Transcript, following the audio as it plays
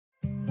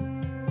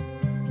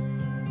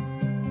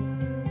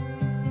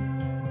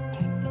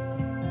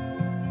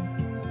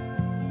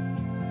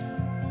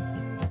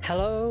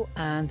Hello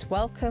and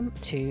welcome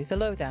to The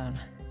Lowdown,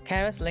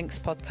 Carers Links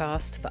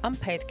podcast for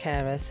unpaid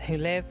carers who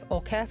live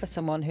or care for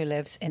someone who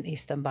lives in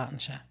East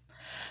Dunbartonshire.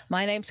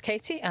 My name's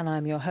Katie and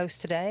I'm your host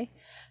today,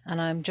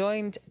 and I'm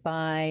joined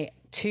by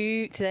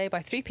three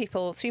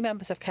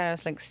members of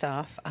Carers Links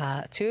staff,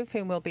 two of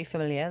whom will be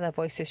familiar, their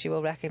voices you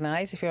will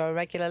recognise if you're a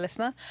regular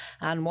listener,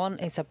 and one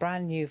is a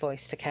brand new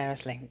voice to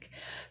Carers Link.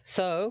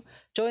 So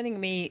joining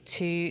me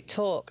to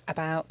talk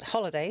about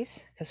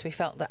holidays, because we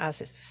felt that as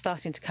it's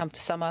starting to come to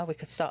summer, we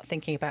could start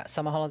thinking about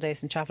summer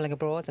holidays and travelling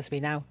abroad, as we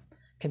now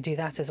can do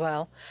that as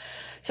well.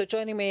 So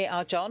joining me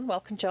are John.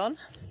 Welcome, John.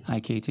 Hi,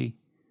 Katie.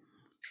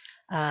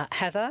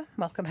 Heather.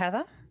 Welcome,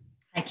 Heather.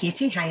 Hi,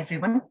 Katie. Hi,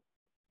 everyone.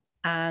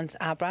 And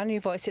our brand new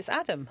voice is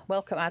Adam.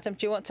 Welcome, Adam.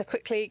 Do you want to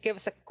quickly give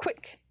us a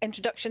quick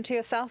introduction to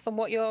yourself and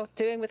what you're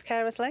doing with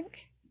Carers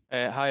Link?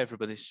 Hi,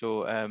 everybody.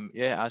 So,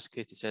 as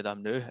Katie said,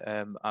 I'm new.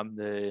 I'm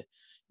the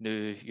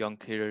new Young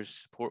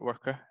Carers support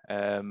worker.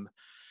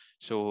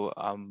 So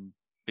I'm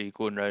be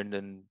going around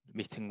and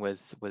meeting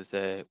with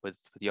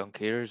young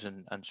carers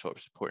and sort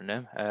of supporting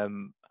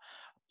them.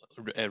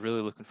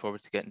 Really looking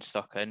forward to getting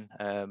stuck in.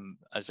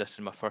 As this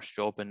is my first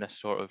job in this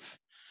sort of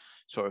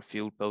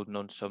field, building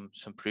on some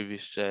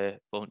previous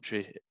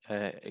voluntary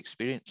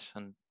experience,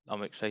 and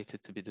I'm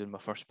excited to be doing my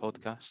first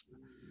podcast.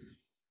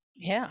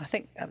 Yeah, I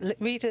think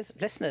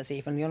listeners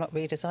even, you're not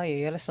readers, are you?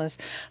 You're listeners.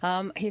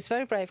 He's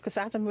very brave because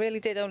Adam really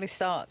did only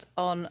start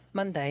on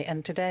Monday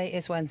and today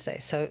is Wednesday.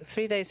 So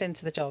 3 days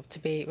into the job to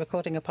be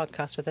recording a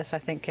podcast with us, I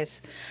think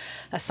is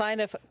a sign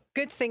of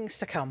good things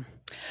to come.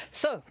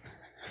 So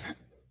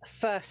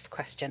first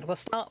question, we'll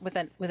start with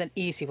an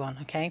easy one,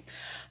 okay?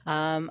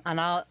 And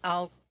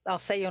I'll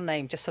say your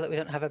name just so that we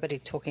don't have everybody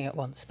talking at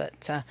once. But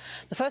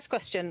the first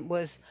question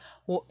was,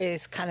 what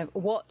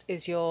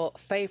is your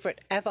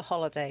favourite ever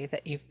holiday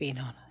that you've been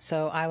on?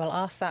 So I will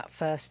ask that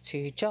first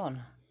to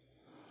John.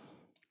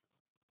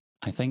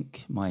 I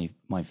think my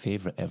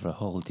favourite ever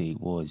holiday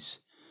was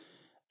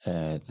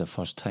the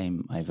first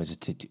time I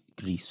visited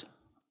Greece.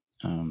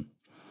 I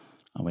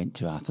went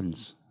to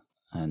Athens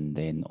and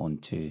then on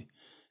to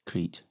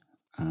Crete.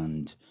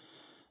 And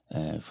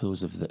for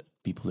those of the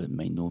people that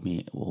might know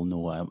me will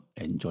know I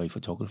enjoy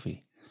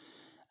photography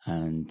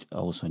and I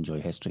also enjoy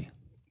history.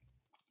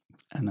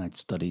 And I'd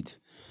studied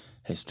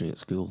history at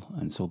school,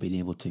 and so being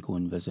able to go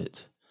and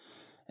visit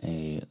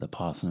the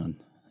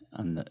Parthenon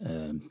and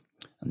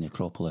the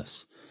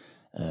Acropolis,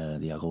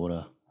 the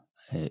Agora,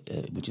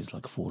 which is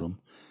like a forum,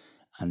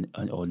 and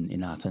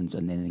in Athens,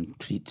 and then in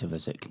Crete to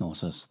visit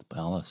Knossos, the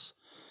palace,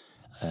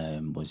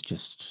 was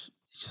just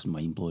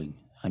mind blowing,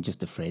 and just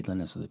the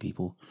friendliness of the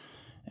people.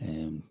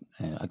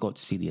 I got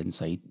to see the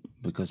inside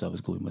because I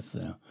was going with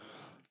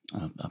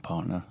a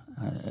partner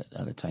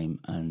at the time,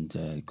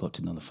 and got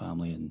to know the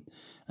family,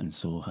 and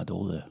so had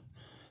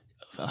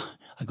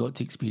I got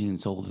to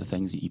experience all the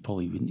things that you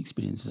probably wouldn't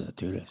experience as a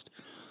tourist.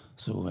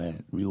 So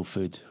real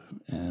food,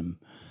 the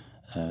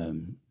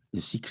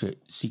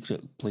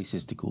secret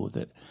places to go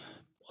that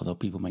other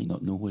people might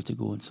not know where to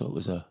go, and so it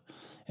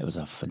was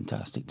a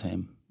fantastic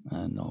time.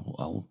 And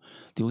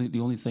the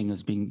only thing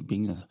is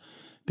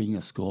being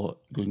a Scot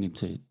going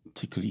into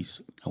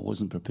Greece, I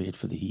wasn't prepared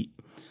for the heat.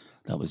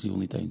 That was the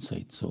only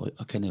downside. So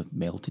I kind of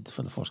melted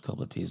for the first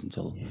couple of days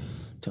until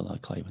I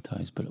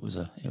acclimatised. But it was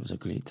a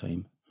great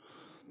time.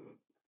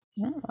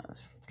 Oh,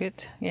 that's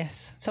good.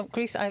 Yes. So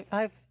Greece,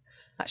 I've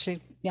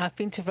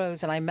been to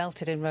Rhodes and I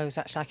melted in Rhodes.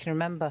 Actually, I can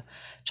remember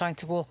trying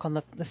to walk on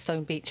the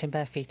stone beach in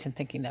bare feet and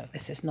thinking, no,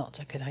 this is not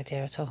a good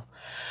idea at all.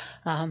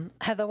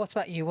 Heather, what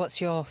about you? What's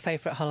your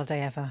favourite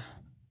holiday ever?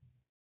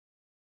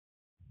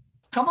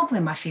 Probably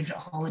my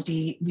favourite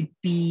holiday would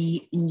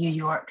be in New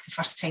York. The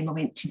first time I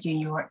went to New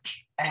York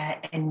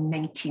in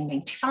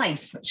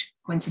 1995, which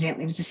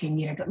coincidentally was the same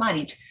year I got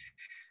married.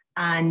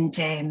 And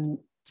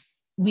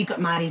we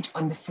got married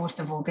on the 4th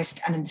of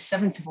August, and on the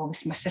 7th of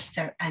August, my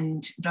sister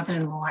and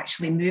brother-in-law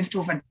actually moved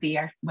over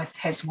there with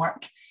his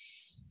work.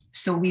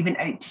 So we went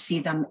out to see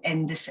them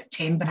in the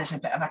September as a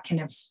bit of a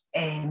kind of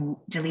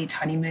delayed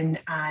honeymoon,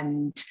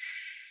 and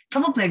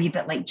probably a wee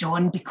bit like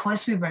John,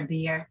 because we were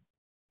there,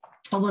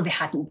 although they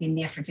hadn't been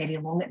there for very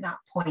long at that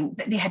point,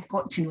 but they had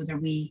got to know their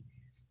way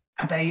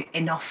about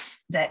enough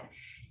that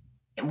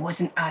it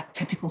wasn't a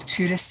typical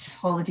tourist's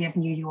holiday of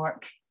New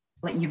York.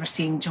 Like you were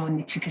saying, John,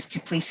 they took us to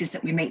places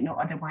that we might not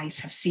otherwise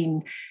have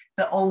seen,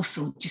 but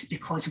also just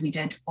because we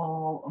did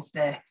all of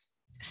the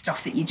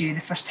stuff that you do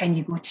the first time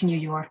you go to New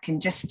York, and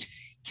just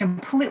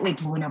completely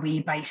blown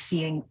away by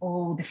seeing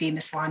all the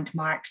famous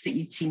landmarks that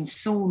you'd seen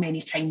so many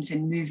times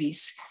in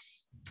movies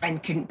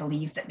and couldn't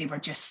believe that they were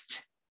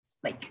just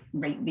like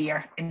right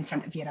there in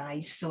front of your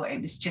eyes. So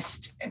it was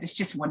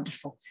just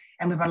wonderful.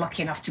 And we were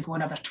lucky enough to go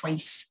another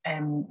twice.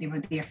 They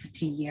were there for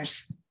 3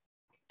 years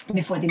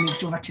before they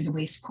moved over to the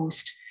West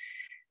Coast.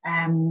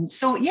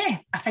 So yeah,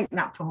 I think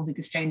that probably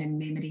goes down in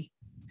memory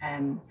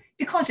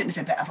because it was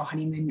a bit of a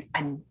honeymoon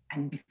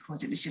and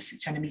because it was just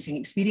such an amazing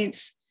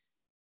experience.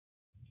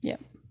 Yeah.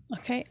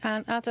 Okay.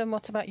 And Adam,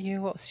 what about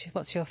you?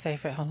 What's your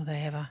favourite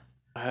holiday ever?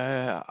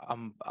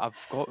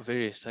 I've got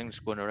various things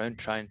going around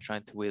trying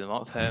to weigh them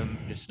up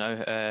just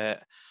now.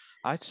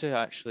 I'd say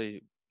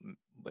actually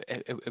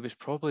it was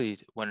probably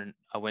when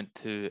I went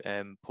to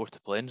Porto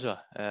Pollenza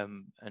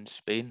in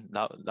Spain.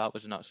 That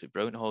was an absolutely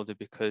brilliant holiday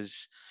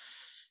because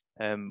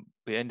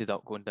we ended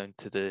up going down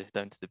to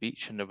the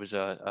beach, and there was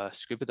a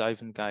scuba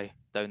diving guy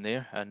down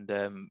there,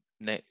 and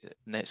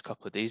next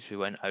couple of days we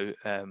went out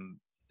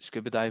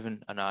scuba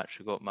diving, and I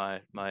actually got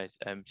my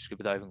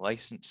scuba diving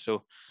license.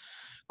 So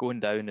going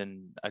down,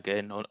 and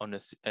again on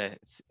the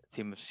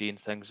theme of seeing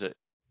things that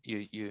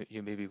you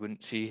maybe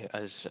wouldn't see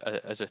as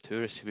a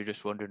tourist if you're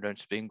just wandering around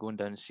Spain, going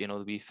down and seeing all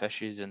the wee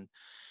fishes and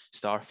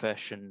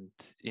starfish, and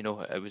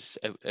it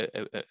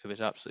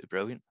was absolutely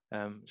brilliant.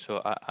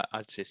 So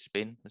I'd say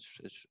Spain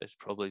is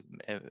probably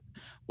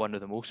one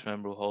of the most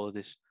memorable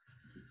holidays.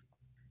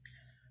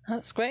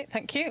 That's great,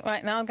 thank you.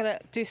 Right, now I'm going to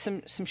do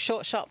some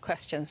short, sharp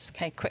questions.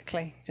 Okay,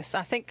 quickly.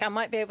 I think I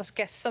might be able to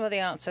guess some of the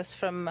answers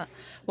from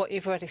what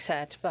you've already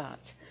said,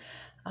 but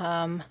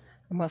and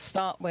we'll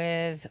start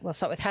with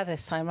Heather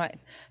this time, right?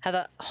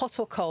 Heather, hot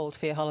or cold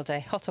for your holiday?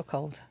 Hot or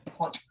cold?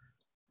 Hot.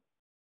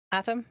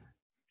 Adam?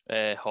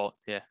 Hot,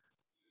 yeah.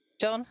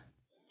 John?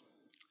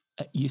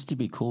 It used to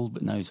be cold,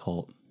 but now it's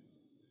hot.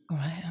 All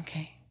right,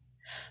 okay.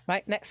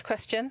 Right, next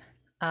question.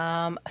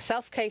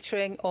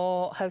 Self-catering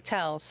or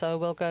hotel? So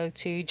we'll go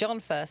to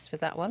John first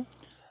with that one.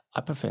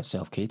 I prefer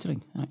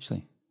self-catering,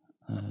 actually.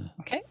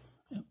 Okay.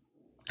 Yeah.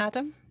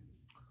 Adam?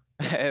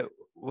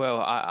 Well,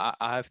 I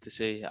have to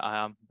say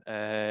I am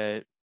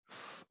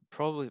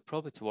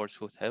probably towards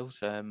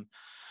hotels.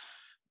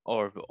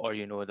 Or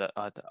that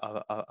I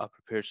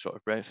prepared sort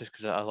of breakfast,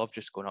 because I love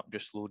just going up,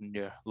 just loading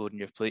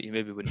your plate. You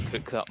maybe wouldn't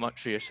cook that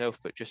much for yourself,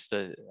 but just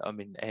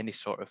any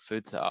sort of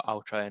food that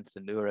I'll try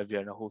anything new, or if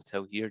you're in a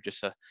hotel here,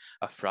 just a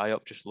fry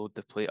up, just load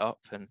the plate up,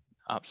 and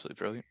absolutely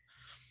brilliant.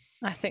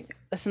 I think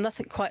there's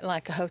nothing quite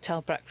like a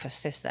hotel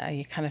breakfast, is there?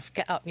 You kind of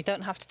get up, you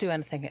don't have to do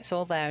anything, it's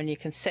all there, and you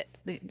can sit.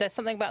 There's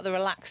something about the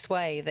relaxed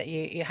way that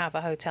you have a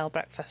hotel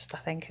breakfast, I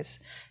think, is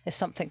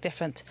something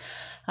different.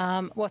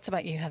 What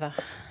about you, Heather?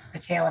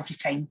 Hotel every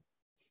time.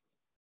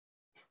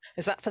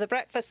 Is that for the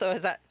breakfast, or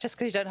is that just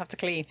because you don't have to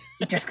clean?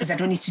 Just because I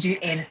don't need to do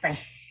anything.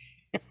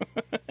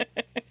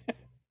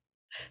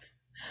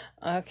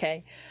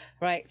 Okay,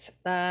 right.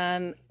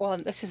 Then, well,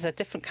 this is a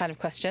different kind of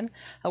question.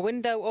 A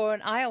window or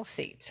an aisle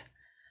seat?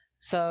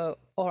 So,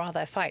 or are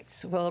there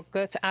fights? We'll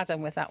go to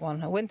Adam with that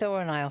one. A window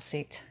or an aisle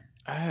seat?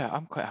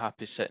 I'm quite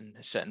happy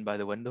sitting by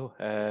the window.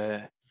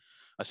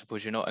 I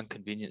suppose you're not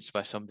inconvenienced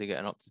by somebody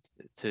getting up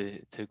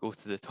to go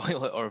to the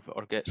toilet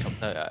or get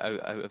something out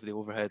of the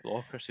overhead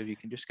locker. So you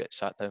can just get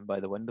sat down by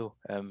the window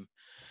and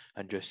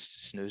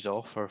just snooze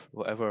off or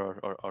whatever,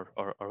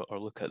 or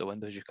look out the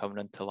window as you're coming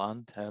into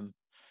land.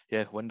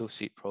 Yeah, window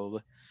seat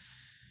probably.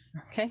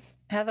 Okay,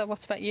 Heather,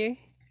 what about you?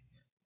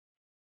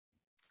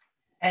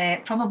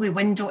 Probably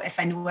window if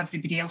I know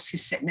everybody else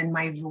who's sitting in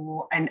my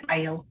row, and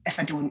aisle if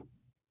I don't.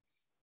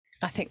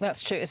 I think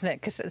that's true, isn't it?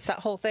 Because it's that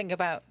whole thing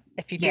about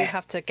if you do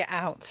have to get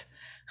out.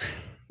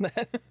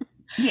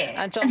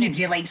 Yeah, and John,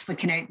 everybody likes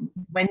looking out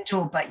the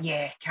window, but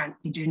can't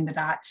be doing with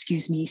that.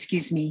 Excuse me.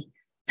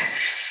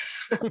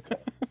 Do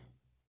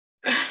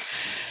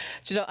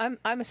you know,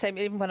 I'm the same.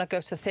 Even when I go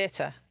to the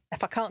theatre,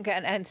 if I can't get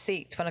an end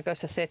seat when I go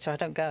to the theatre, I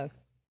don't go,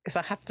 because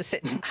I have to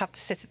sit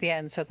at the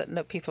end so that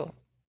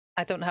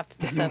I don't have to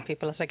disturb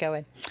people as I go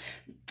in.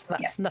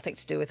 That's nothing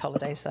to do with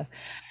holidays, though.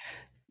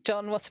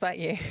 John, what about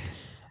you?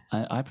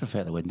 I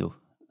prefer the window,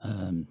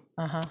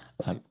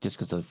 just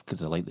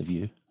because I like the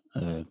view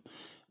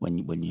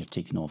when you're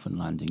taking off and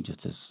landing,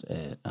 just as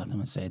Adam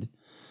has said.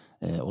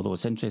 Although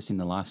it's interesting,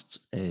 the last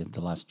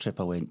trip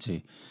I went to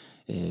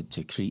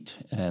Crete,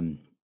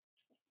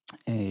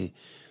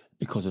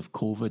 because of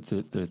COVID,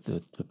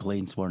 the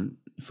planes weren't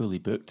fully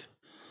booked,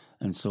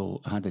 and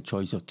so I had a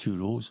choice of 2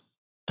 rows.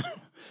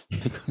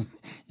 Because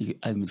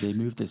they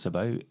moved us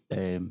about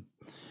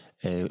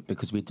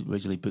because we'd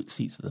originally booked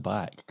seats at the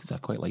back, because I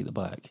quite like the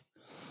back,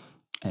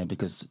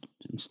 because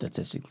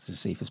statistically it's the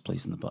safest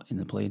place in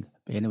the plane.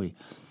 But anyway,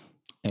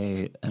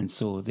 and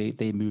so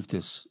they moved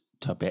us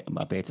to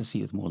a better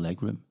seat with more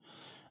legroom,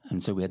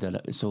 and so we had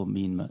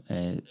me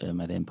and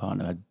my then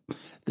partner had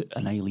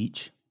an aisle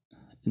each,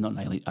 not an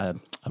aisle each,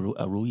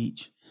 a row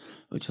each,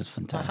 which was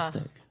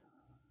fantastic.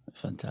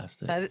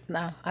 Fantastic. So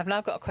now I've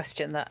got a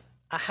question that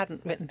I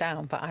hadn't written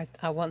down, but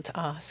I want to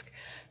ask.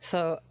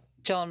 So,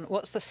 John,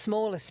 what's the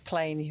smallest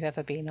plane you've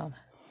ever been on?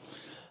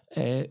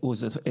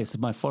 It's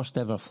my first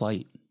ever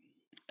flight.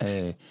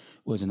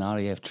 Was an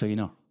RAF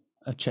trainer,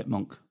 a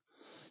Chipmunk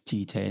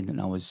T10,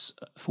 and I was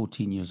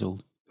 14 years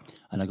old,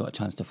 and I got a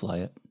chance to fly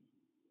it.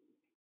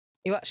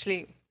 You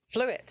actually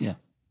flew it? Yeah.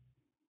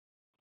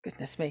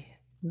 Goodness me,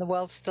 and the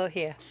world's still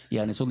here.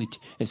 Yeah, and it's only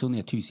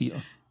a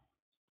 2-seater.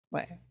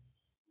 Right.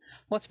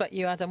 What about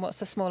you, Adam? What's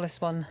the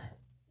smallest one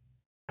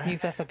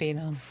you've ever been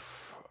on?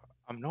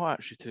 I'm not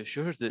actually too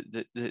sure.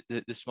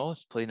 The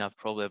smallest plane I've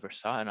probably ever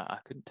sat in, I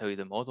couldn't tell you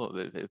the model,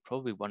 but it was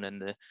probably one in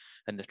the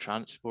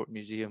Transport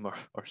Museum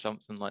or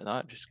something like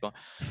that. Just got,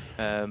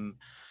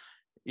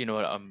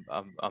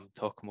 I'm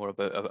talking more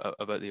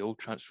about the old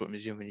Transport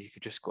Museum, when you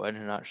could just go in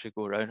and actually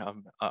go around.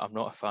 I'm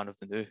not a fan of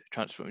the new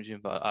Transport Museum,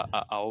 but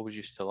I always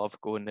used to love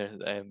going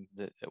there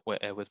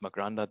with my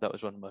granddad. That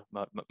was one of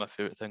my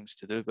favourite things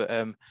to do. But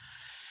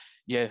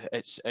yeah,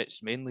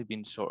 it's mainly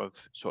been sort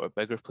of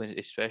bigger planes,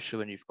 especially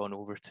when you've gone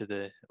over to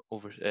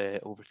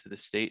the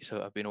States.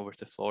 I've been over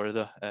to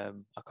Florida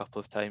a couple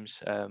of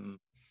times.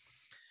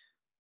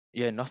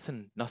 Yeah,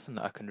 nothing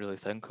that I can really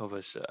think of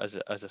as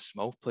a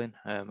small plane,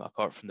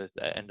 apart from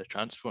the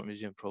Transport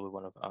Museum, probably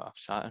one I've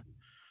sat in.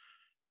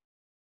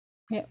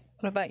 Yeah.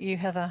 What about you,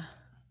 Heather?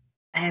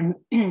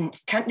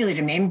 Can't really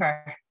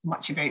remember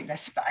much about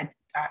this, but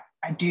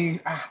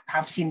I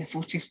have seen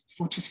the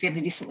photos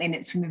fairly recently, and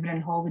it's when we were on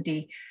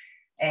holiday.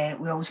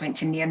 We always went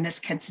to Nairn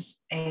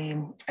kids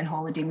on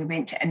holiday. We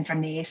went to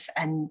Inverness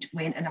and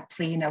went in a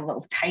plane, a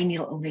tiny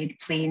little red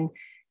plane.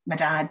 My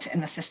dad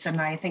and my sister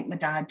and I think my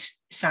dad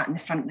sat in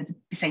the front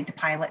beside the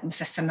pilot, and my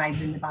sister and I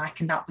were in the back,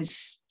 and that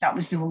was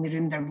the only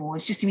room there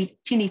was, just a wee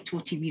teeny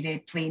toty wee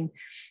red plane,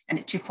 and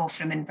it took off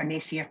from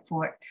Inverness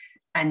Airport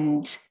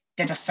and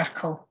did a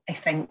circle, I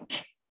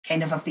think,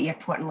 kind of the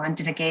airport, and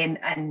landed again.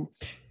 And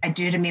I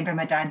do remember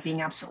my dad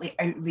being absolutely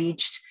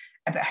outraged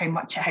about how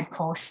much it had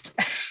cost.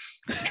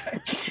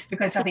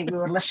 Because I think we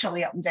were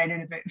literally up and down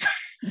in about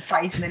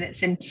 5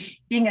 minutes, and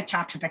being a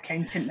chartered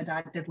accountant, my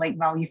dad did like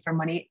value for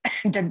money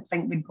and didn't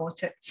think we'd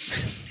got it.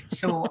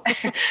 So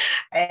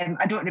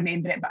I don't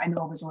remember it, but I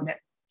know I was on it.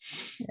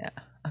 Yeah.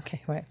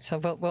 Okay. Right. So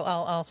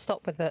I'll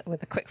stop with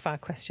the quick fire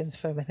questions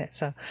for a minute.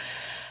 So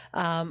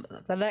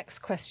the next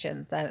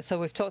question then. So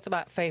we've talked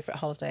about favourite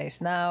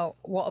holidays. Now,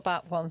 what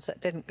about ones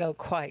that didn't go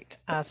quite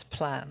as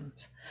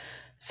planned?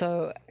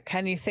 So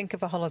can you think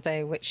of a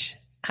holiday which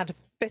had a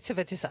bit of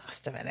a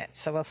disaster in it?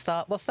 So we'll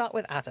start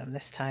with Adam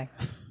this time.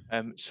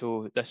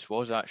 So this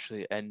was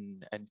actually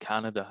in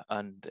Canada,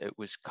 and it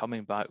was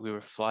coming back. We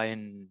were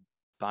flying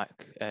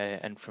back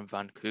in from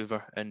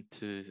Vancouver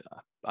into,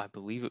 I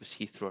believe it was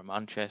Heathrow or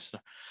Manchester,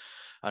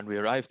 and we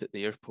arrived at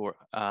the airport,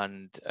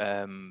 and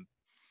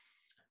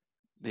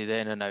they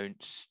then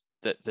announced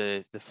that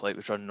the flight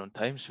was running on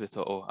time. So we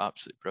thought, oh,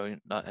 absolutely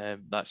brilliant,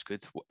 that's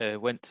good.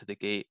 Went to the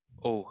gate.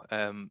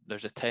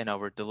 There's a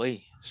 10-hour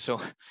delay. So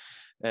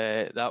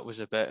that was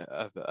a bit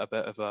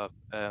of a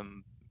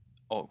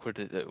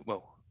awkward,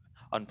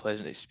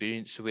 unpleasant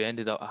experience. So we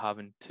ended up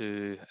having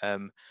to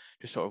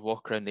just sort of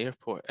walk around the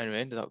airport, and we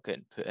ended up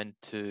getting put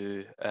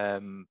into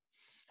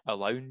a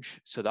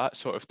lounge. So that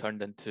sort of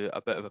turned into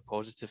a bit of a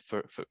positive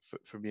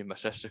for me and my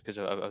sister, because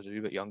I was a wee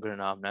bit younger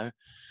than I am now.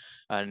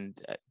 And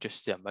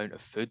just the amount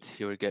of food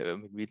you were getting, I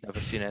mean, we'd never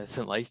seen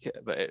anything like it.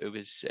 But it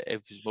was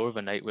more of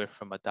a nightmare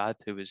for my dad,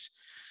 who was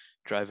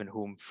driving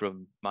home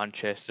from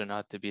Manchester and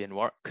had to be in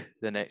work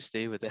the next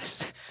day with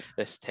this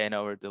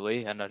 10-hour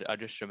delay. And I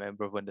just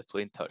remember when the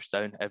plane touched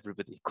down,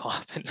 everybody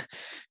clapping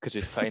because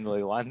it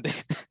finally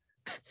landed.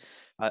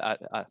 I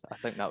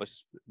think that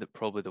was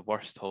probably the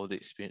worst holiday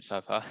experience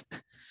I've had.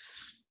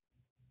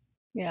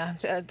 Yeah,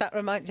 that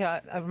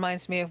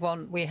reminds me of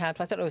one we had.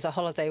 I don't know, it was a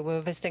holiday. We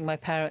were visiting my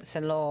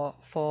parents-in-law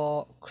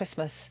for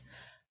Christmas,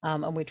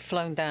 and we'd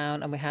flown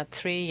down, and we had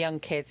 3 young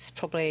kids,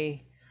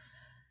 probably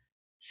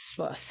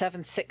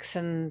 7, 6,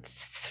 and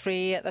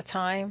 3 at the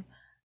time,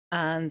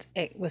 and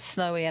it was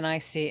snowy and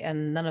icy,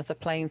 and none of the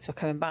planes were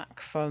coming back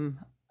from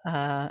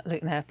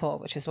Luton Airport,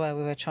 which is where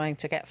we were trying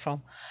to get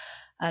from.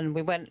 And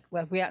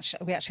we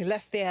actually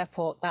left the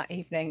airport that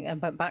evening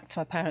and went back to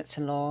my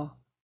parents-in-law.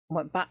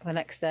 Went back the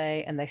next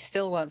day, and they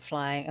still weren't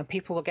flying, and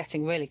people were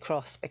getting really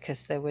cross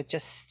because they were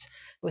it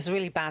was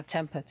really bad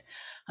tempered.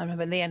 I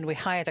remember in the end we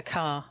hired a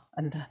car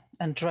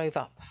and drove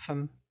up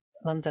from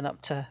London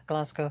up to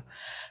Glasgow,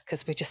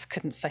 because we just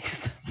couldn't face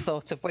the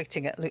thought of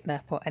waiting at Luton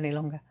Airport any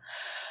longer.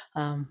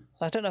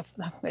 So I don't know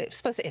I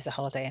suppose it is a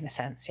holiday in a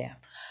sense, yeah.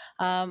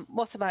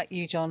 What about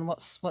you, John?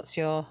 What's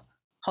your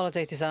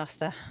holiday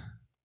disaster?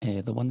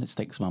 The one that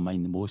sticks in my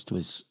mind the most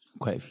was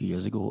quite a few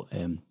years ago,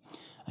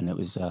 and it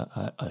was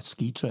a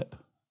ski trip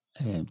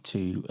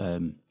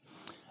to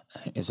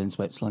it's in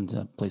Switzerland,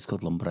 a place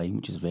called Lombrine,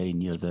 which is very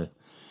near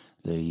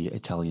the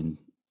Italian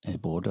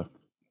border.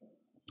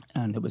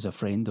 And it was a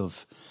friend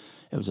of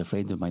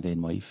my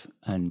then wife,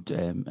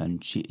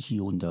 and she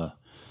owned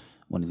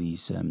one of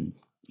these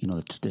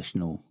the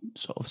traditional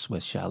sort of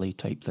Swiss chalet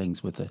type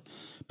things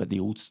but the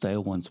old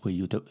style ones where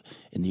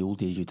in the old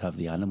days you'd have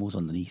the animals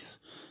underneath,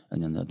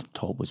 and then the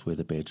top was where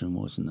the bedroom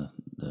was, and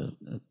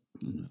the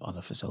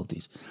other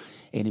facilities.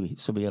 Anyway,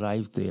 so we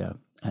arrived there,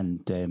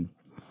 and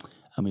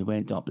we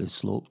went up the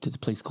slope to the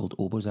place called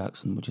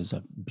Obersachsen, which is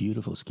a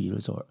beautiful ski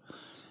resort.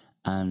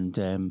 And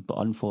but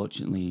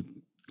unfortunately,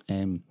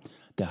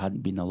 there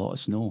hadn't been a lot of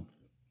snow,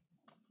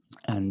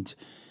 and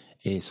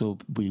so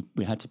we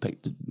had to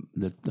pick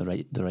the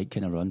right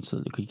kind of run so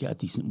that we could get a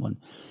decent one.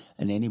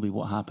 And anyway,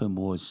 what happened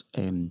was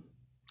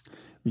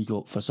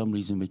for some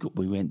reason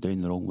we went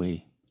down the wrong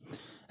way,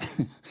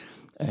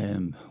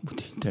 down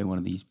one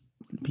of these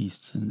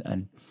pistes,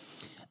 and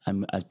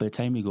by the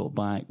time we got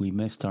back, we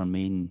missed our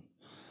main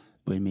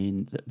we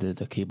mean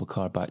the cable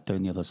car back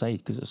down the other side,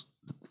 because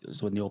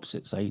it's on the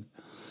opposite side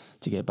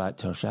to get back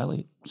to our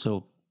chalet.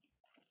 So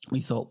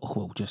we thought, oh,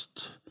 well,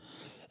 just.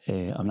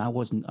 I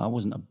would say I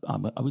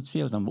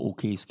was an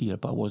okay skier,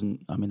 but I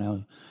wasn't. I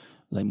mean,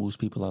 like most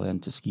people, I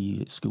learned to ski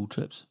at school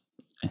trips.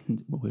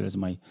 And whereas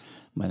my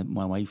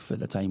wife at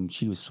the time,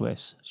 she was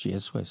Swiss. She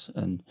is Swiss,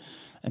 and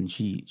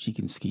she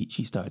can ski.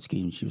 She started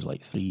skiing when she was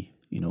like 3,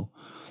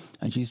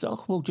 And she said,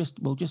 "Oh, we'll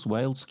just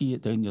wild ski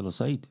it down the other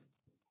side."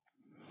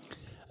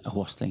 The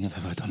worst thing I've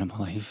ever done in my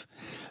life.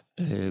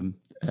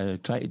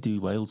 Try to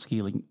do wild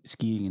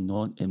skiing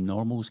in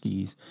normal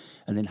skis,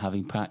 and then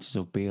having patches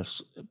of bare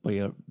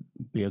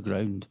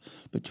ground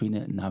between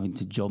it, and having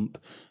to jump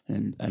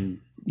and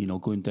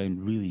going down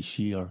really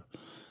sheer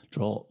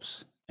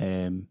drops.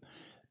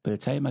 By the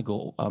time I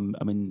got,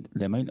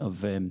 the amount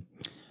of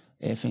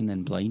effing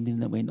and blinding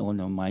that went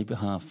on my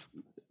behalf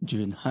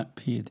during that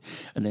period,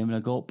 and then when I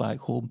got back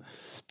home,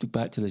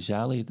 back to the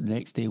chalet, the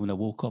next day when I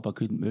woke up, I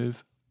couldn't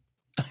move.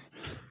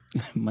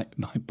 my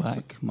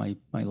back, my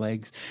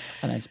legs,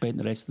 and I spent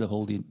the rest of the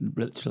whole day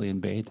literally in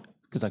bed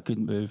because I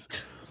couldn't move.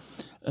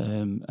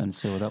 And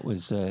so that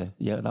was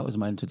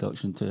my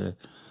introduction to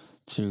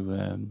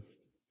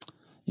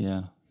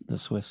the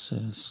Swiss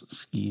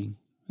skiing.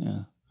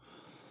 Yeah.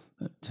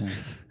 But,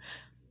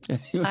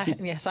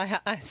 anyway.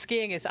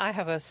 I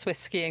have a Swiss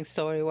skiing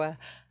story where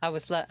I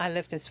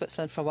lived in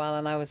Switzerland for a while,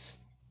 and I was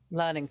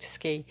learning to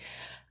ski,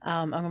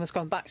 and I was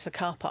going back to the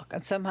car park,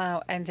 and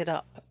somehow ended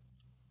up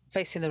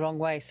facing the wrong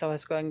way. So I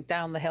was going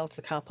down the hill to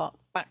the car park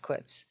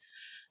backwards,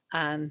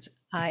 and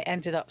I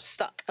ended up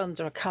stuck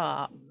under a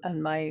car,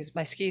 and my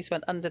skis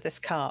went under this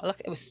car.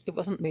 Look, it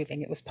wasn't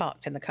moving; it was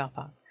parked in the car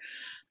park.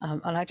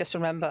 And I just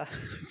remember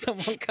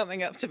someone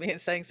coming up to me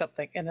and saying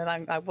something, and then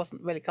I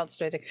wasn't really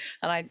concentrating.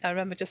 And I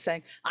remember just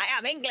saying, "I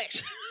am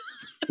English,"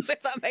 as if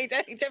that made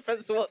any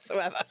difference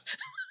whatsoever.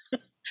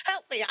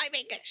 Help me, I'm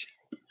English.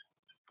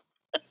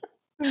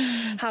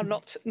 How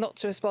not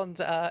to respond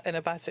in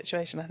a bad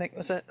situation, I think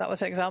that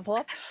was an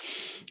example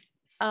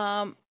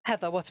of.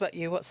 Heather, what about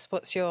you?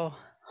 What's your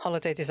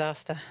holiday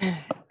disaster?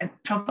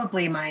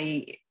 Probably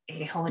my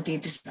holiday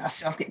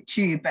disaster. I've got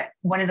 2, but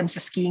one of them's a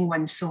skiing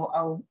one, so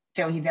I'll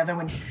tell you the other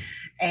one.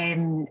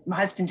 My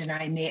husband and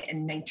I met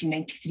in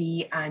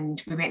 1993,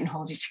 and we went on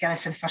holiday together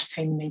for the first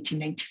time in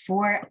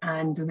 1994,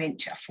 and we went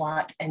to a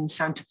flat in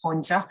Santa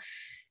Ponza,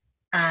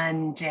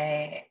 and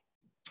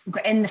we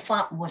got in. The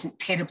flat wasn't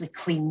terribly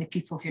clean. The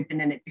people who'd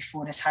been in it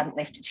before us hadn't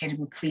left it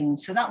terribly clean,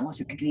 so that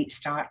wasn't a great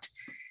start.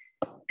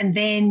 And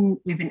then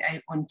we went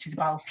out onto the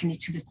balcony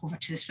to look over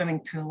to the swimming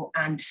pool,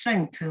 and the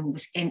swimming pool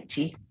was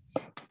empty,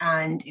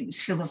 and it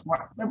was full of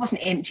work. It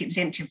wasn't empty, it was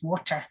empty of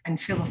water and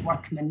full of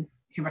workmen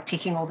who were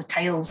taking all the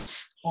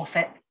tiles off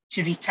it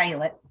to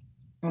retile it.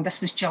 And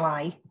this was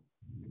July.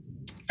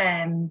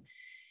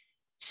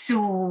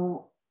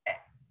 So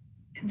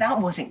that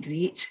wasn't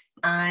great.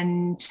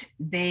 And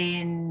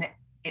then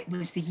it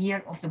was the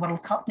year of the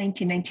World Cup.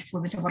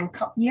 1994 was a World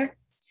Cup year.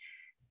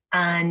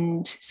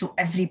 And so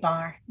every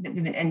bar that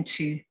we went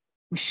into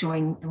was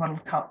showing the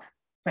World Cup,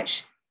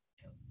 which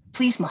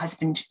pleased my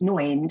husband no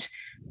end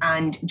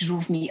and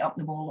drove me up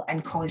the wall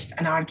and caused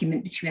an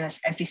argument between us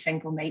every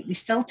single night. We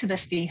still to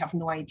this day have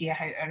no idea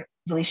how our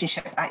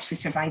relationship actually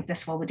survived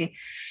this holiday.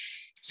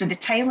 So the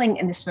tiling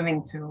in the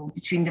swimming pool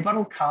between the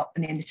World Cup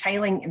and then the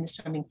tiling in the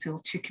swimming pool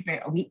took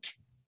about a week.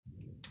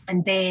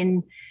 And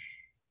then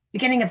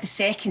beginning of the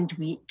second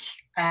week,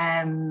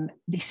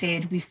 they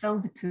said, we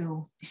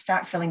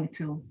start filling the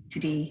pool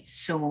today.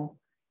 So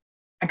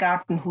a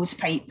garden hose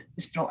pipe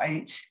was brought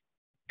out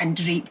and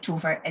draped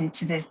over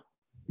into the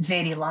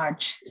very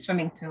large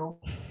swimming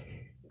pool.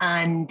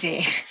 And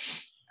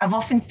I've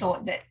often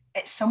thought that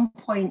at some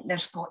point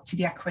there's got to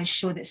be a quiz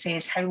show that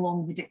says, how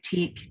long would it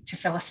take to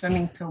fill a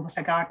swimming pool with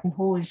a garden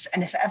hose?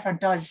 And if it ever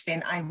does,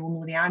 then I will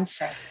know the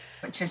answer,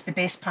 which is the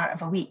best part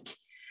of a week.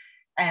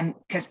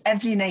 Because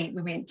every night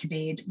we went to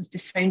bed with the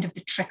sound of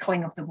the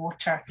trickling of the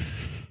water,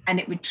 and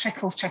it would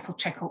trickle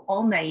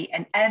all night.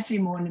 And every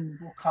morning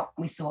we woke up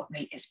and we thought,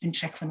 right, it's been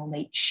trickling all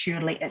night.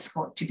 Surely it's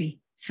got to be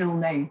full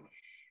now.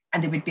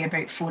 And there would be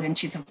about 4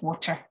 inches of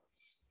water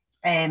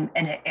in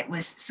it. It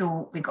was,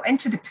 so we got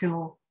into the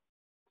pool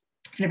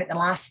for about the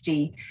last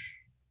day.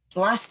 The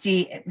last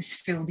day it was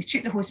full. They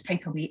took the hose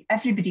pipe away.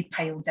 Everybody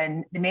piled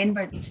in.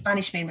 The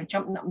Spanish men were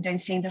jumping up and down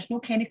saying, there's no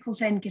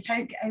chemicals in, get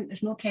out,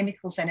 there's no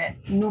chemicals in it.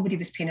 Nobody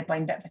was paying a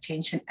blind bit of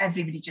attention.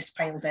 Everybody just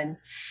piled in.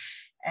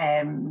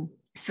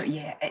 So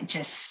yeah, it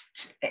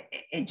just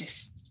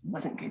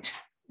wasn't good.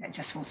 It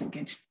just wasn't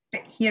good.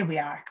 But here we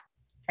are.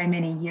 How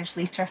many years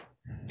later?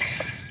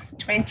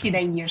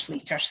 29 years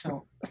later,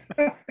 so.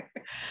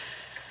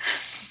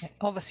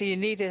 Obviously, you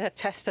needed a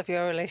test of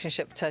your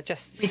relationship to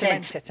just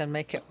cement it and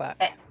make it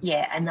work.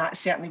 Yeah, and that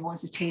certainly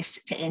was the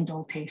test to end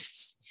all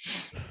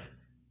tests.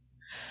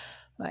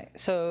 Right,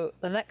 so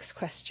the next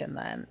question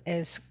then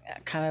is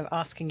kind of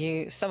asking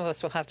you, some of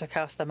us will have to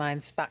cast our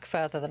minds back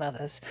further than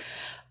others,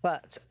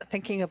 but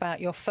thinking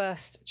about your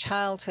first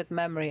childhood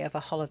memory of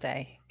a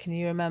holiday. Can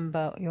you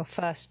remember your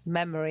first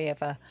memory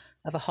of a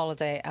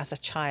holiday as a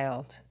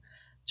child?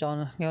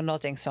 John, you're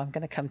nodding, so I'm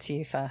going to come to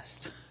you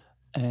first.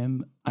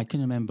 I can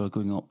remember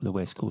going up the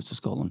west coast of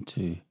Scotland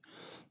to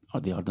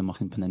the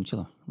Ardnamurchan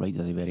Peninsula, right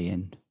at the very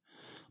end,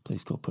 a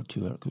place called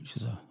Portuark, which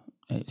is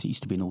it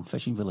used to be an old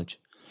fishing village.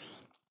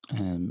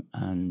 The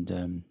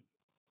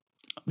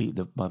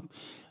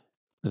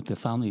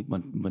family,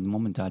 when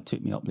Mum and Dad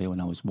took me up there when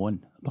I was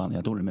 1, apparently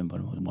I don't remember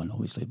when I was 1,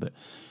 obviously, but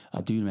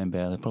I do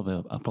remember I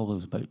probably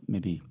was about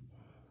maybe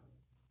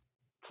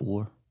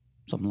 4,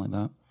 something like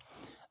that,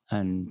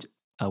 and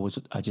the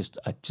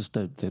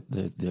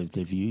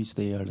views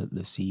there,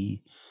 the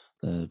sea,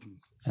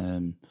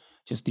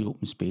 just the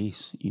open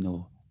space,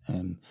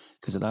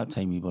 because at that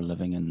time we were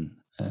living in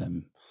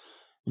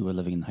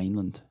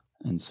Hindland,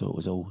 and so it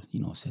was all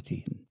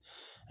city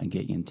and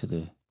getting into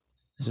this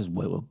is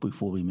well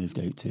before we moved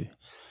out to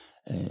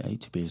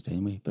Bearsden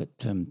anyway, but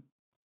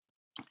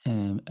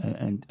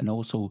and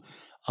also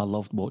I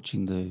loved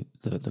watching the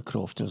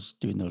crofters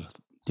doing their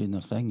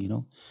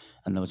thing,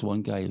 and there was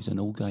one guy who was an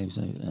old guy,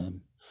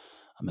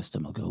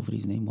 Mr. McGilvery,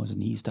 his name was,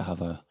 and he used to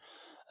have a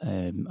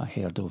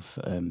herd of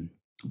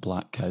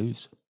black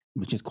cows,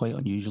 which is quite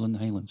unusual in the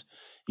Highlands.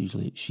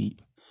 Usually it's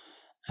sheep,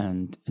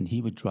 and he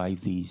would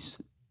drive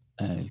these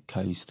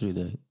cows through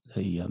the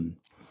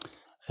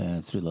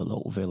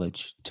little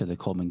village to the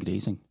common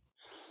grazing,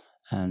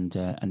 and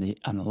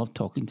I loved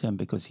talking to him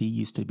because he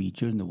used to be,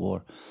 during the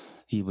war,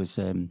 he was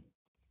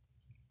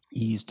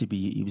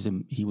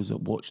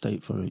watched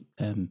out for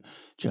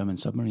German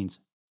submarines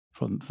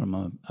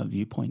from a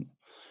viewpoint,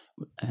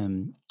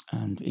 and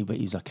he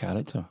was a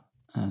character,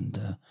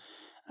 but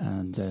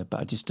I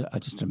just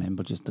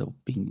remember just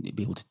being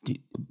able to do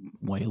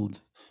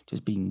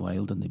being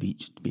wild on the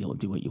beach, to be able to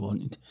do what you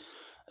wanted.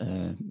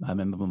 I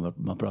remember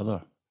my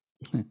brother.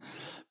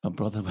 My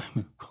brother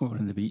went over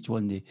on the beach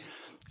one day,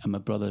 and my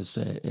brother's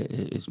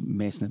is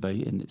messing about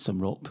in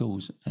some rock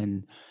pools,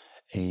 and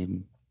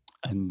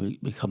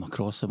we come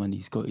across him, and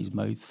he's got his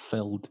mouth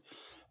filled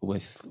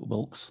with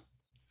whelks.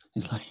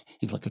 He's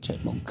like a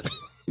chipmunk,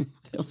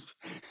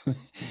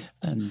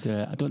 and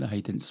I don't know how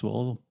he didn't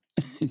swallow.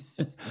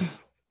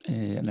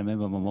 And I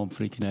remember my mum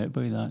freaking out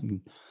about that,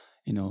 and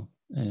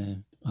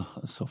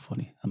that's so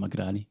funny. And my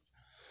granny.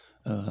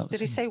 Did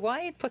he say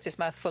why he'd put his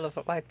mouth full of,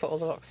 why he'd put all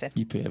the rocks in?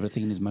 He put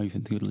everything in his mouth,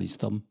 including his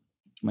thumb.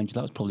 Mind you,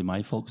 that was probably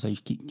my fault, because I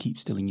used to keep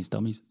stealing his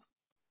dummies.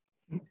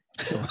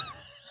 So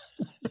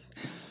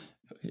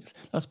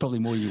that's probably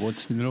more you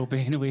wanted to know, but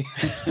anyway.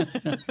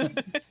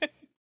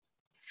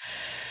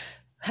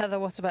 Heather,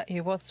 what about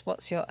you?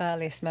 What's your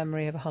earliest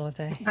memory of a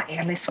holiday? My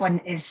earliest one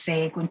is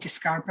going to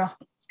Scarborough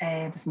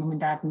with Mum and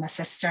Dad and my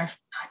sister.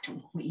 I don't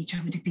know what age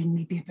I would have been,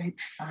 maybe about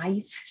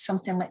 5,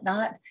 something like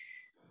that.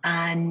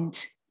 And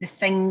the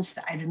things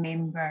that I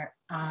remember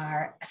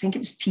are, I think it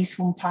was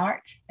Peacehome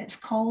Park, it's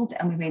called,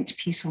 and we went to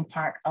Peacehome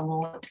Park a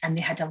lot, and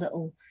they had a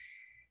little,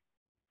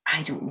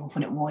 I don't know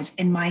what it was.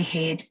 In my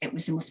head, it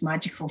was the most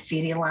magical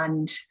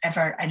fairyland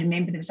ever. I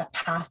remember there was a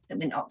path that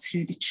went up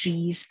through the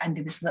trees, and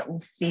there was little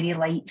fairy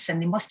lights,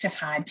 and they must have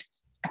had,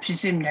 I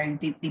presume now,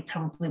 they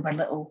probably were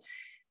little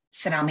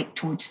ceramic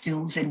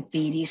toadstools and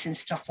fairies and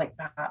stuff like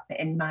that. But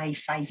in my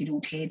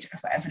 5-year-old head, or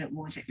whatever it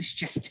was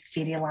just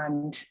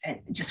fairyland.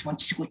 I just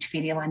wanted to go to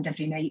fairyland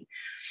every night.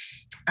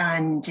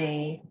 And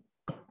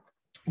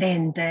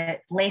then the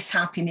less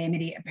happy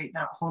memory about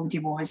that holiday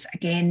was,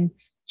 again,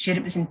 sure,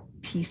 it was in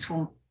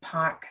Peacehome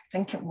Park, I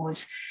think it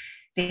was,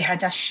 they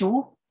had a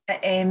show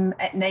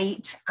at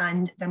night,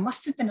 and there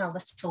must have been a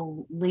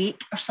little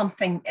lake or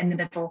something in the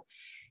middle,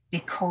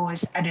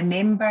 because I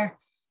remember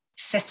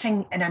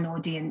sitting in an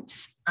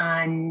audience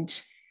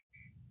and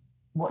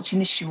watching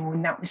the show,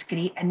 and that was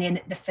great. And then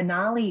the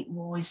finale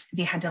was,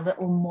 they had a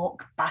little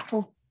mock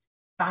battle.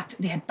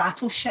 They had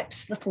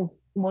battleships, little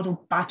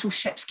model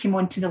battleships came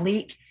onto the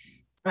lake,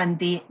 and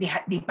they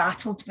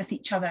battled with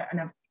each other.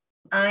 And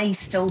I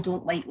still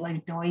don't like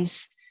loud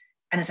noise,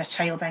 and as a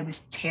child I was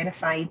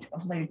terrified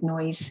of loud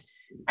noise.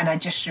 And I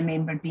just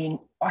remember being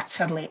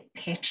utterly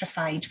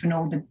petrified when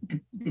all the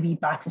wee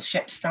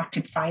battleships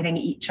started firing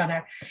at each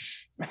other.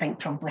 I think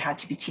probably had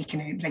to be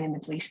taken out, bringing the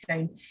place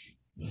down.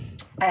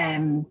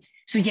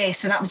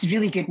 So that was a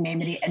really good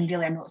memory, and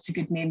really a not so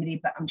good memory,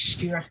 but I'm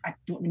sure I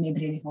don't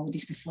remember any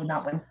holidays before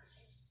that one.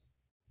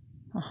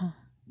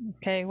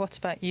 Okay, what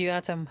about you,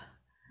 Adam?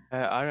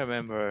 I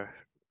remember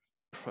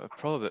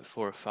probably about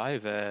 4 or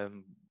 5.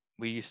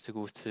 We used to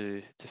go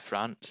to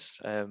France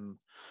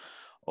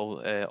all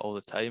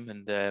the time,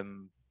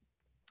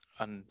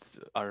 and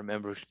I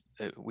remember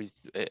it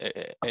was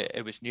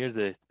near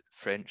the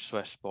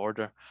French-Swiss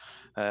border,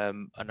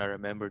 and I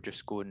remember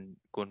just going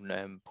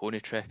pony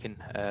trekking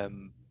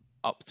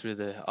up through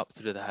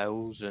the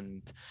hills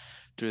and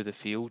through the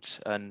fields.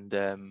 And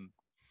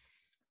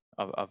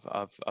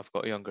I've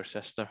got a younger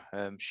sister.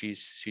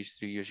 She's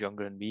 3 years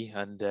younger than me,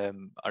 and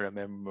I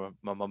remember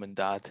my mum and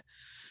dad.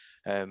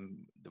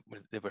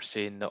 They were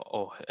saying that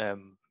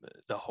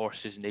the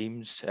horses'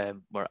 names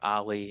were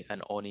Ali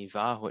and On y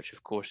va, which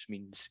of course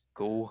means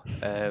go.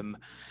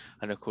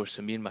 And of course,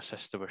 me and my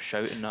sister were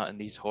shouting that, and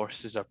these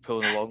horses are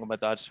pulling along, and my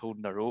dad's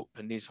holding a rope,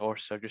 and these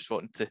horses are just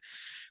wanting to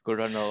go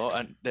run a lot.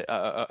 And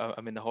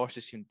I mean, the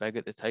horses seemed big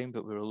at the time,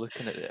 but we were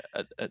looking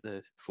at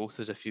the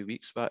photos a few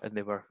weeks back, and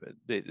they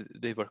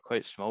were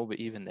quite small. But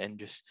even then,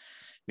 just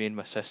me and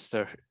my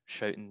sister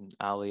shouting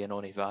Ali and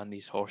On y va, and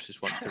these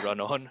horses want to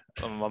run on.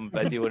 My mum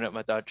videoing it,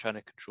 my dad trying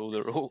to control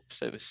the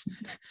ropes. It was.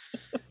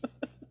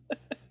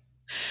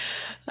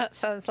 That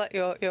sounds like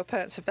your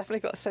parents have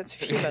definitely got a sense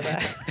of humour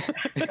there.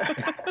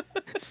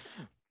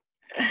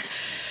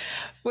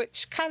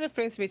 Which kind of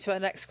brings me to our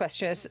next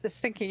question. Is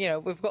thinking,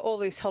 we've got all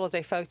these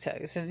holiday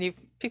photos, and I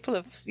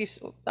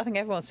think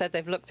everyone said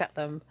they've looked at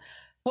them.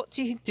 What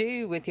do you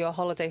do with your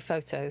holiday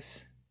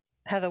photos,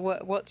 Heather?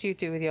 What do you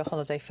do with your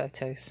holiday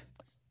photos?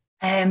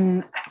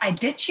 I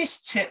did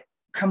used to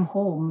come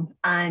home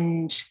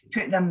and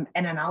put them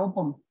in an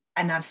album.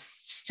 And I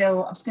was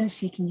going to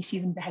say, can you see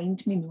them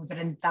behind me? No, they're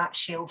in that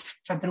shelf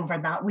further over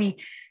that way.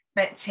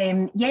 But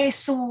so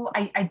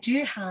I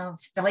do have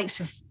the likes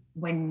of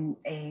when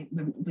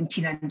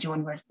Tina and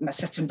John were, my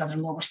sister and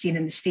brother-in-law, were staying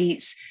in the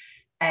States.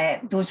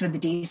 Those were the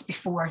days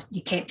before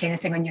you kept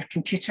anything on your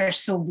computer.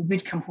 So we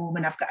would come home,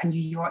 and I've got a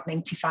New York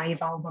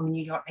 95 album, a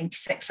New York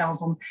 96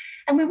 album.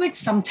 And we would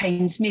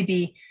sometimes,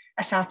 maybe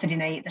a Saturday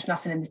night, there's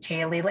nothing in the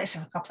telly, let's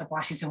have a couple of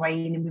glasses of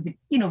wine, and we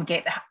would,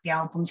 get the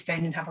albums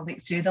down and have a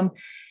look through them.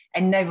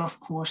 And now, of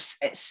course,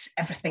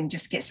 everything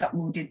just gets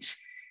uploaded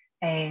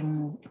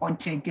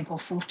onto Google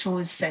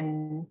Photos.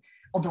 And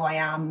although I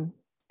am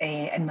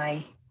in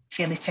my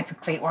fairly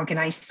typically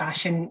organised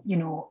fashion,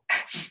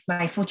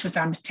 my photos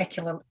are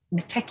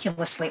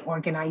meticulously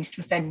organised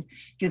within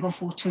Google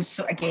Photos.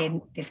 So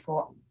again,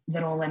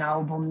 they're all in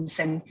albums,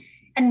 and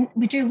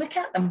we do look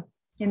at them.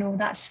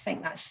 That's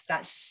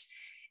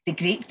the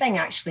great thing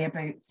actually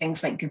about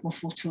things like Google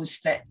Photos,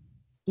 that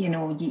you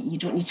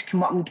don't need to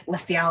come up and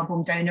lift the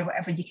album down or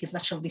whatever. You could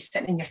literally be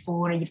sitting in your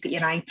phone, or you've got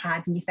your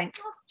iPad, and you think,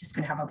 I'm just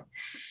going to have a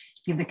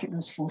look at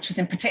those photos.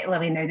 And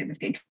particularly now that we've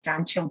got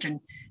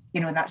grandchildren,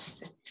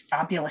 that's a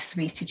fabulous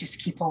way to just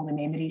keep all the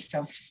memories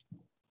of,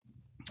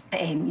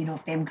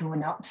 of them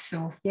growing up.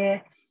 So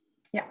yeah.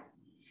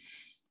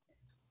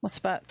 What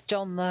about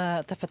John,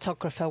 the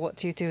photographer? What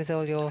do you do with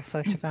all your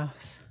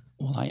photographs?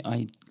 Well,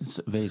 I it's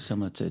very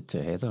similar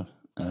to Heather.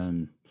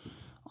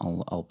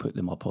 I'll put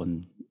them up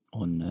on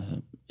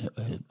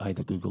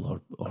either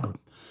Google or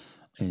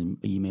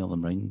email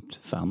them around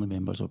family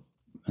members or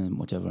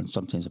whatever, and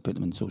sometimes I put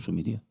them in social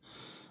media.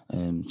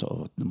 Sort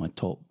of my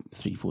top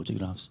 3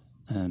 photographs.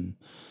 And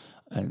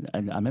I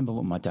remember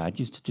what my dad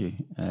used to do.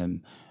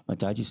 My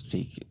dad used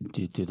to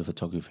do the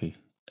photography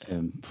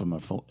from our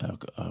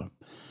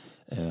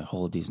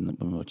holidays when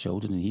we were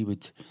children, and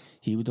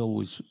he would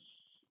always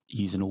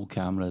use an old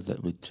camera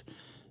that would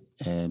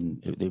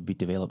it would be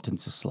developed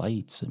into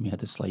slides, and we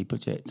had a slide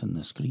projector on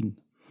the screen,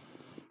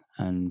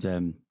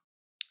 and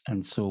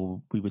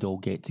so we would all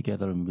get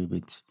together and we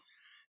would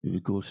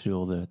go through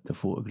all the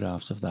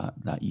photographs of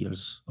that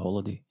year's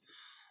holiday.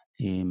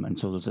 And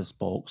so there's this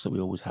box that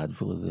we always had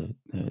full of the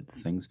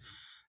things.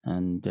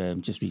 And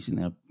just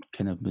recently I've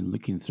kind of been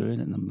looking through it,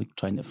 and I'm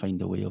trying to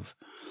find a way of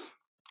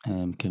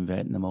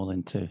converting them all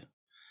into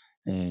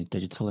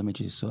digital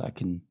images so I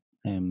can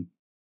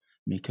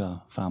make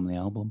a family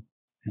album.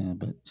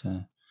 And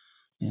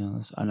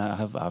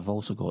I've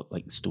also got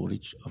like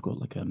storage. I've got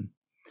like a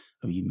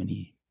wee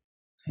mini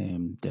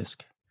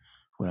disc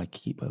where I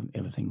keep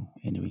everything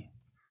anyway.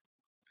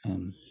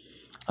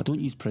 I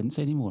don't use prints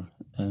anymore.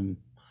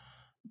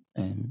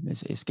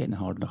 It's getting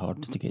harder and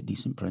harder to get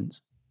decent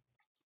prints.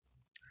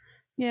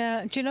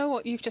 Yeah, do you know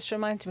what you've just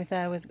reminded me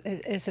there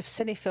is of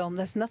Cinefilm?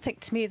 There's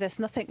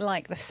nothing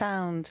like the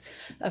sound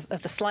of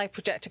the slide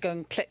projector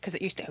going click, because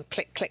it used to go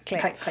click, click,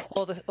 click, click, click.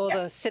 Or the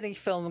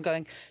Cinefilm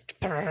going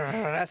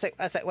as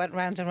it went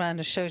round and round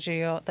and showed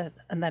you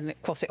and then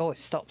of course it always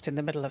stopped in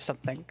the middle of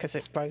something because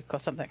it broke or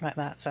something like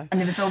that. So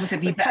and there was always a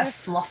wee bit of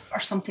fluff or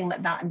something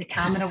like that, and the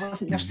camera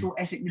wasn't there, so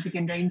as it would be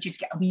going round, you'd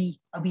get a wee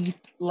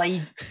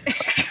line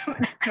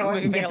coming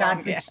across, and your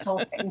dad would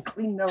stop it and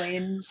clean the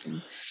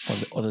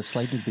lens. Or the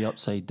slide would be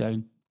upside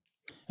down.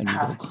 And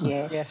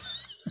yes,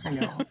 I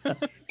know.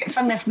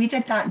 Funnily enough, we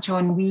did that,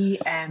 John. We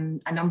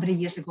a number of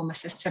years ago, my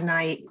sister and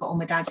I got all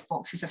my dad's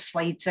boxes of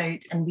slides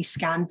out, and we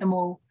scanned them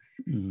all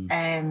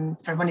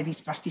for one of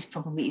his birthdays,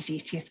 probably his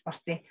 80th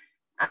birthday,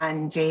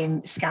 and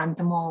scanned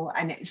them all.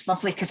 And it's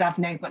lovely because I've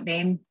now got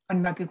them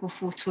on my Google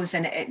Photos,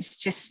 and it's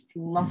just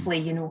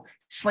lovely.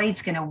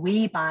 Slides going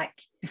way back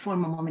before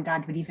my mum and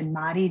dad were even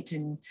married,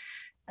 and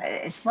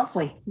it's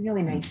lovely,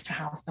 really nice to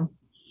have them.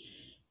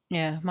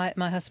 Yeah,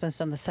 my husband's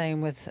done the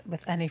same with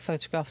any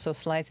photographs or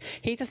slides.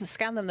 He doesn't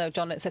scan them though,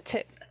 John. It's a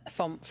tip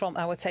from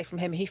I would say from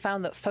him. He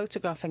found that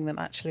photographing them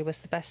actually was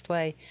the best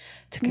way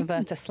to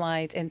convert a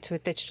slide into a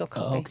digital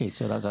copy. Oh, okay,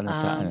 so that's an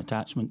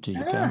attachment to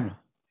your camera.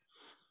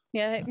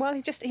 Yeah, well,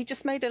 he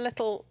just made a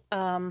little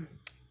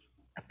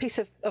a piece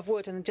of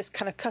wood and just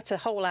kind of cut a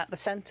hole out the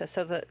centre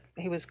so that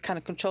he was kind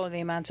of controlling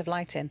the amount of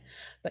light in.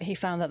 But he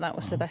found that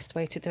was the best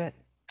way to do it.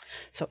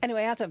 So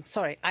anyway, Adam,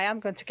 sorry, I am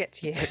going to get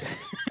to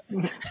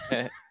you.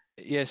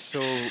 Yes,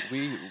 so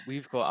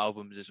we've got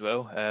albums as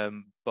well,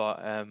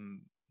 but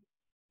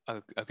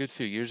a good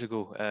few years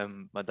ago,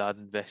 my dad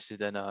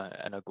invested in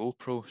a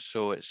GoPro,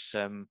 so it's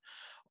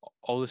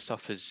all the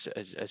stuff is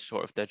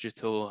sort of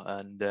digital,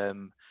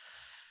 and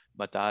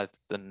my dad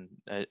then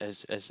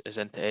is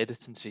into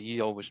editing, so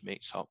he always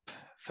makes up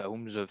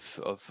films of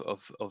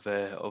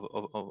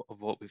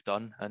what we've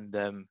done,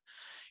 and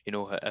you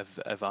know,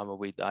 if I'm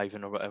away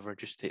diving or whatever,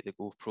 just take the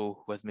GoPro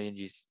with me and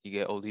you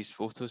get all these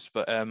photos.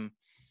 But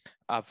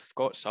I've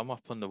got some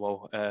up on the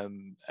wall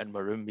in my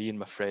room. Me and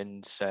my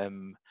friends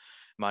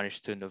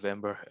managed to in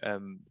November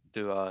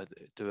do a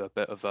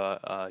bit of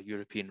a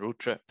European road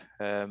trip.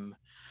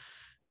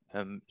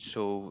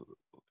 So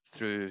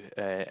through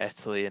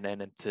Italy and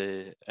then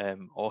into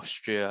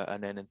Austria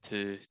and then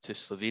into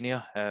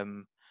Slovenia.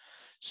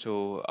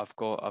 So I've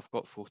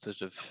got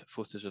photos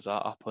of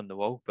that up on the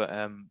wall, but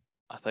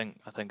I think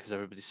as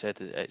everybody said,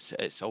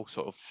 it's all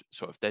sort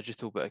of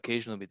digital, but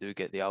occasionally we do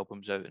get the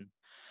albums out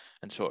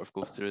and sort of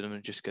go through them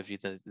and just give you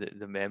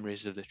the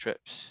memories of the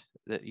trips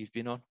that you've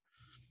been on.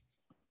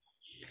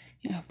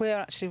 Yeah, we're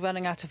actually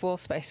running out of wall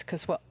space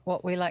because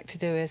what we like to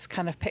do is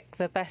kind of pick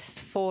the best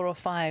 4 or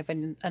 5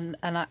 and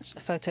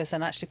photos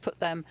and actually put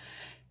them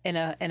in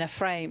a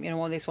frame, you know,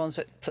 one of these ones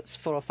that puts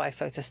 4 or 5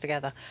 photos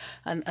together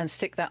and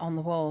stick that on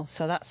the wall.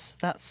 So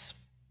that's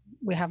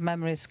we have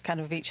memories kind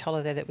of each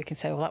holiday that we can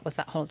say, well, that was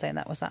that holiday and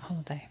that was that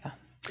holiday. But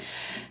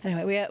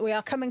anyway, we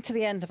are coming to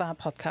the end of our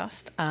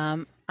podcast,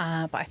 but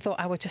I thought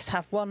I would just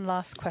have one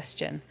last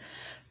question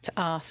to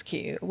ask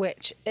you,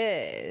 which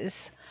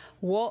is,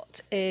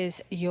 what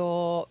is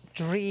your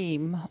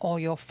dream or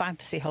your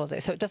fantasy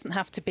holiday? So it doesn't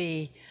have to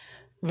be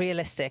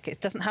realistic.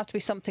 It doesn't have to be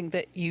something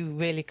that you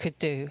really could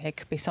do. It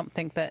could be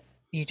something that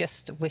you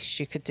just wish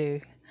you could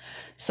do.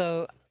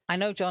 So I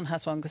know John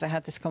has one because I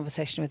had this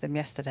conversation with him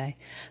yesterday.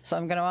 So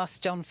I'm going to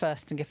ask John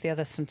first and give the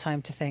others some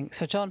time to think.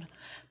 So John,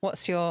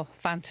 what's your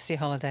fantasy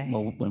holiday?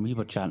 Well, when we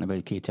were chatting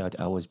about Katie, I'd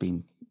always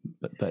been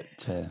a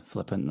bit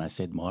flippant, and I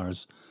said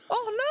Mars.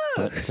 Oh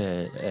no! But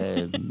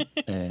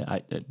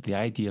the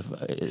idea of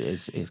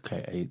is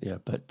quite out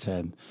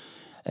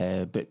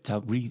there. But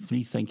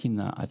rethinking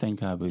that, I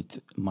think I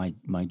would.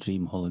 My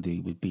dream holiday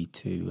would be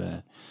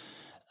to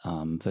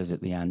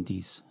visit the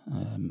Andes.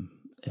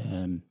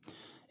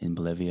 In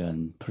Bolivia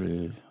and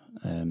Peru,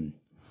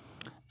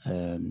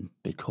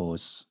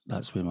 because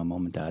that's where my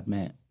mum and dad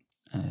met.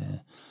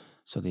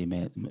 So they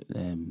met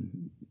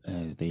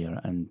there,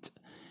 and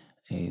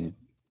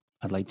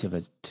I'd like to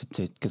visit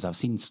because I've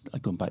seen,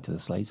 going back to the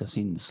slides, I've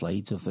seen the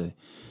slides of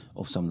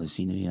some of the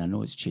scenery, and I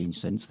know it's changed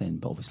since then.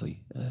 But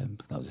obviously,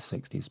 that was the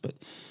 60s.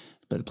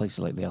 But places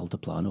like the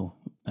Altiplano,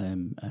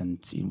 and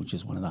you know, which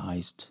is one of the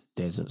highest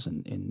deserts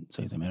in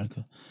South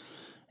America.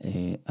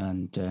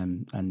 And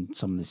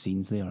some of the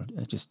scenes there,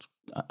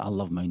 I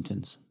love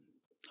mountains.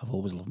 I've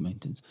always loved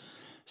mountains,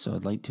 so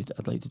I'd like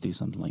to do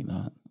something like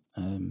that.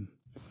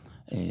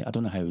 I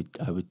don't know how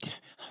I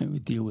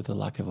would deal with the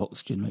lack of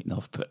oxygen right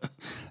now, but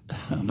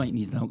I might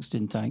need an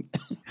oxygen tank.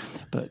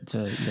 But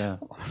yeah,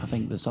 I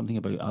think there's something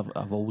about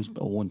I've always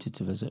wanted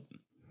to visit.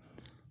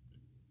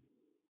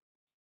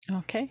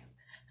 Okay,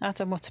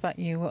 Adam, what about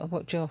you? What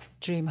would your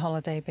dream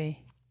holiday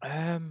be?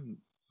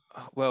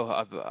 Well,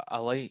 I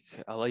like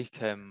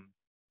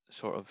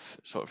sort of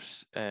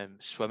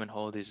swimming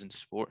holidays and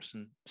sports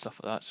and stuff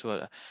like that.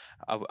 So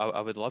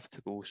I would love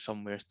to go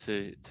somewhere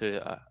to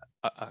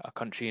a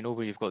country, you know,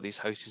 where you've got these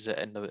houses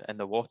in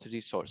the water,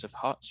 these sorts of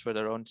huts where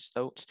they're on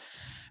stilts.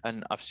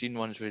 And I've seen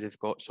ones where they've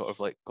got sort of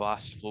like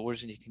glass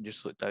floors and you can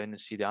just look down and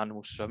see the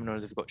animals swimming, or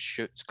they've got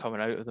chutes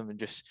coming out of them, and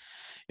just,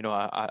 you know,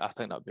 I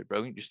think that'd be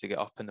brilliant just to get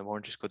up in the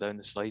morning, just go down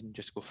the slide and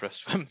just go for a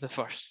swim the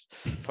first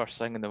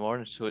thing in the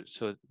morning. So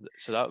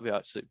that would be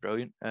absolutely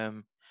brilliant.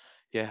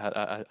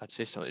 Yeah, I'd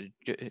say something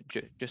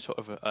just sort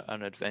of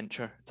an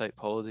adventure type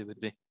holiday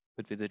would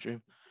be the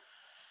dream.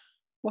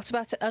 What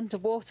about an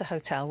underwater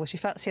hotel? Would you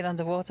fancy an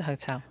underwater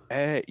hotel?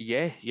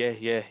 Yeah.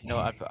 You know,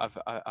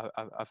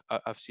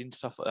 I've seen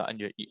stuff like that, and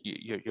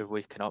you're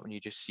waking up and you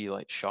just see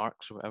like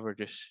sharks or whatever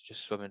just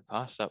swimming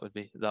past. That would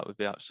be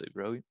absolutely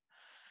brilliant.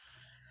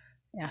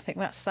 Yeah, I think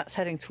that's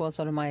heading towards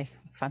one of my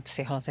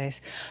fantasy holidays.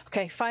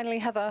 Okay, finally,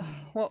 Heather,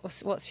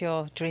 what's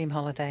your dream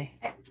holiday?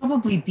 It'd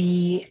probably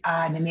be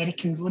an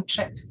American road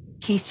trip,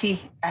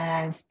 Katie.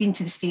 I've been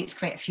to the States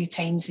quite a few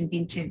times and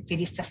been to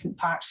various different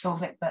parts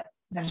of it, but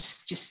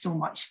there's just so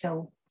much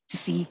still to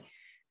see.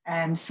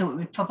 So it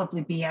would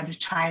probably be a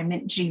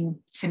retirement dream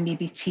to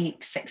maybe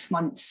take 6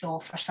 months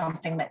off or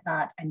something like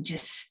that, and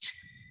just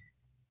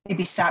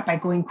maybe start by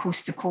going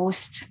coast to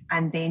coast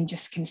and then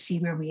just can see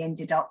where we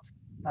ended up.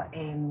 But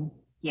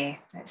yeah,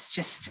 it's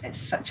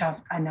such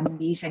an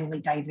amazingly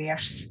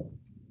diverse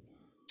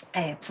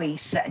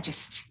place that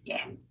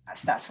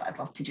that's what I'd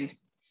love to do.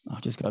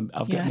 I've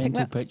got a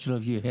mental picture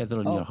of you, Heather,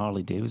 on your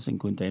Harley Davidson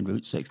going down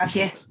Route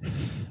 66.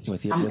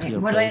 With your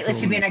more likely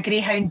to be in a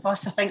Greyhound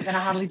bus, I think, than a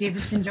Harley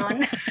Davidson,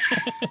 John.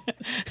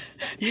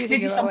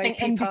 Maybe something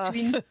in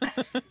between. Do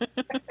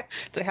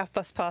they have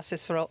bus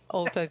passes for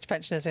old age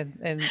pensioners in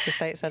the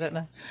States? I don't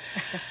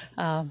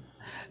know.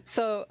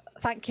 So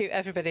thank you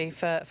everybody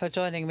for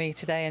joining me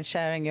today and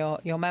sharing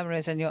your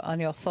memories and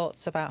your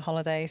thoughts about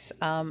holidays.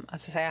 As I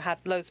say, I had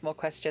loads more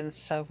questions,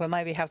 so we'll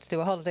maybe have to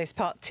do a holidays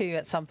part 2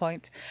 at some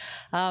point.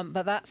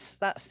 But that's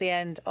the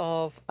end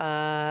of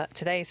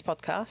today's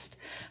podcast.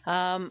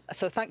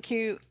 So thank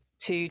you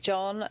to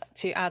John,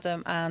 to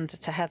Adam, and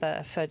to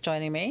Heather for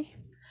joining me.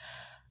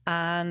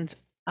 And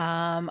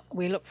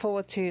we look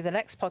forward to the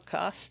next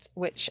podcast,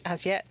 which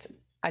as yet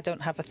I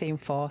don't have a theme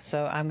for,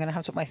 so I'm going to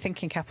have to put my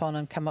thinking cap on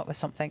and come up with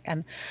something.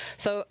 And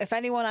so if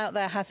anyone out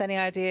there has any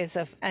ideas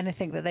of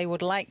anything that they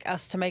would like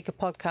us to make a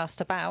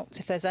podcast about,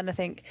 if there's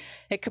anything,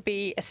 it could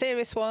be a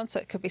serious one, so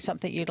it could be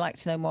something you'd like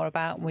to know more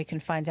about and we can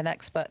find an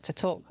expert to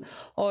talk,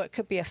 or it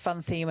could be a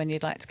fun theme and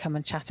you'd like to come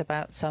and chat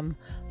about some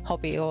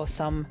hobby or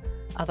some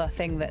other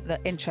thing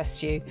that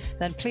interests you,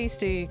 then please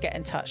do get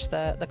in touch.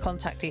 The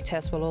contact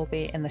details will all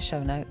be in the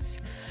show notes.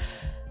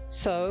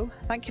 So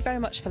thank you very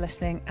much for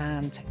listening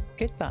and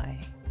goodbye.